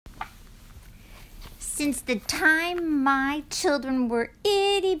Since the time my children were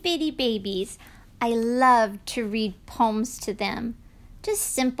itty-bitty babies, I loved to read poems to them. Just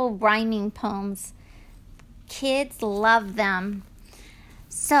simple rhyming poems. Kids love them.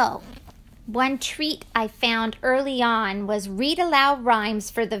 So, one treat I found early on was Read Aloud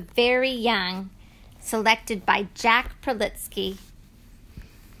Rhymes for the Very Young, selected by Jack Pralitsky.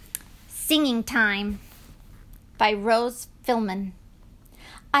 Singing Time by Rose Filman.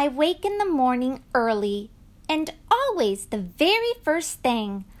 I wake in the morning early, and always the very first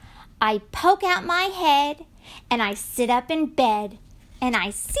thing, I poke out my head, and I sit up in bed, and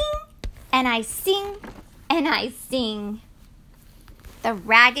I sing, and I sing, and I sing. The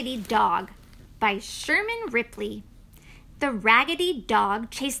Raggedy Dog by Sherman Ripley. The raggedy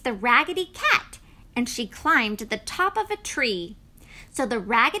dog chased the raggedy cat, and she climbed to the top of a tree. So the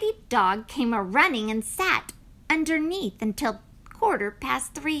raggedy dog came a-running and sat underneath until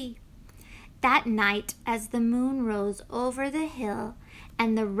 3:15. That night, as the moon rose over the hill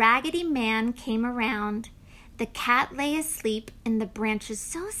and the raggedy man came around, the cat lay asleep in the branches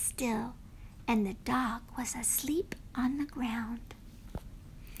so still, and the dog was asleep on the ground.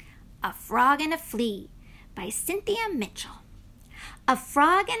 A Frog and a Flea by Cynthia Mitchell. A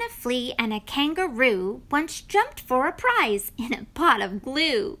frog and a flea and a kangaroo once jumped for a prize in a pot of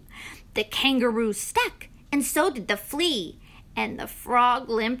glue. The kangaroo stuck, and so did the flea, and the frog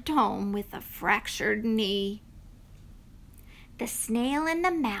limped home with a fractured knee. The Snail and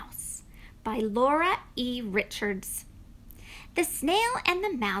the Mouse by Laura E. Richards. The snail and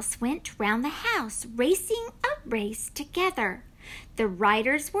the mouse went round the house, racing a race together. The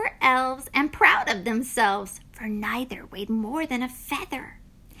riders were elves and proud of themselves, for neither weighed more than a feather.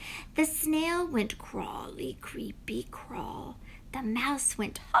 The snail went crawly, creepy, crawl. The mouse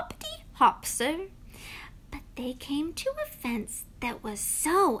went hoppity, hop, sir. But they came to a fence that was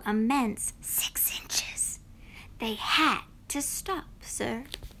so immense, 6 inches. They had to stop, sir.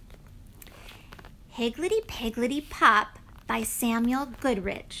 Higgity-Piggity-Pop by Samuel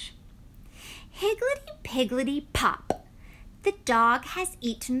Goodrich. Higgity-Piggity-Pop. The dog has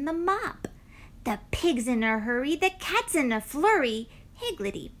eaten the mop. The pig's in a hurry, the cat's in a flurry.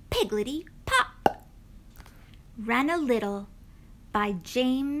 Higgity-Piggity-Pop. Run a Little by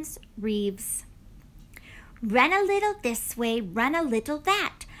James Reeves. Run a little this way, run a little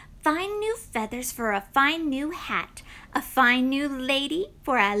that. Fine new feathers for a fine new hat. A fine new lady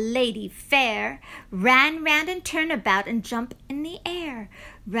for a lady fair. Ran round and turn about and jump in the air.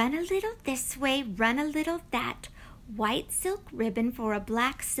 Run a little this way, run a little that. White silk ribbon for a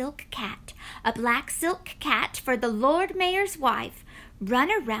black silk cat. A black silk cat for the Lord Mayor's wife. Run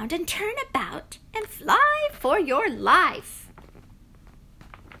around and turn about and fly for your life.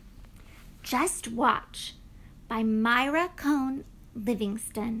 Just Watch by Myra Cone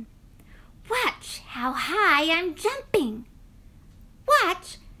Livingston. Watch how high I'm jumping.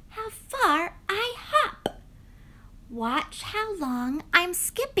 Watch how far I hop. Watch how long I'm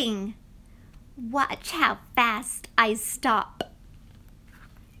skipping. Watch how fast I stop.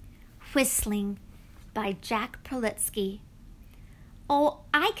 Whistling by Jack Pralitsky. Oh,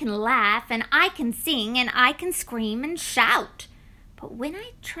 I can laugh and I can sing and I can scream and shout. But when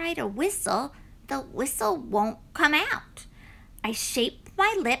I try to whistle, the whistle won't come out. I shape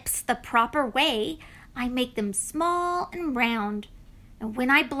my lips the proper way. I make them small and round. And when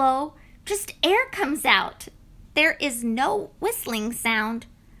I blow, just air comes out. There is no whistling sound.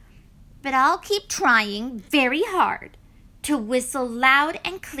 But I'll keep trying very hard to whistle loud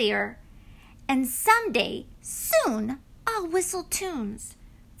and clear. And someday, soon, I'll whistle tunes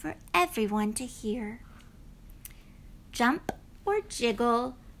for everyone to hear. Jump or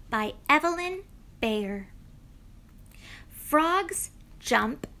Jiggle by Evelyn Bayer. Frogs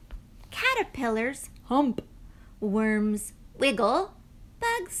jump, caterpillars hump, worms wiggle,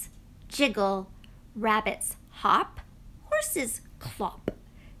 bugs jiggle, rabbits hop, horses clop,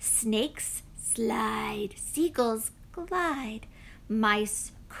 snakes slide, seagulls glide,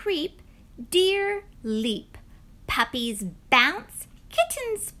 mice creep, deer leap, puppies bounce,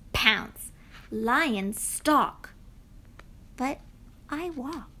 kittens pounce, lions stalk, but I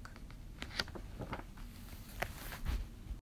walk.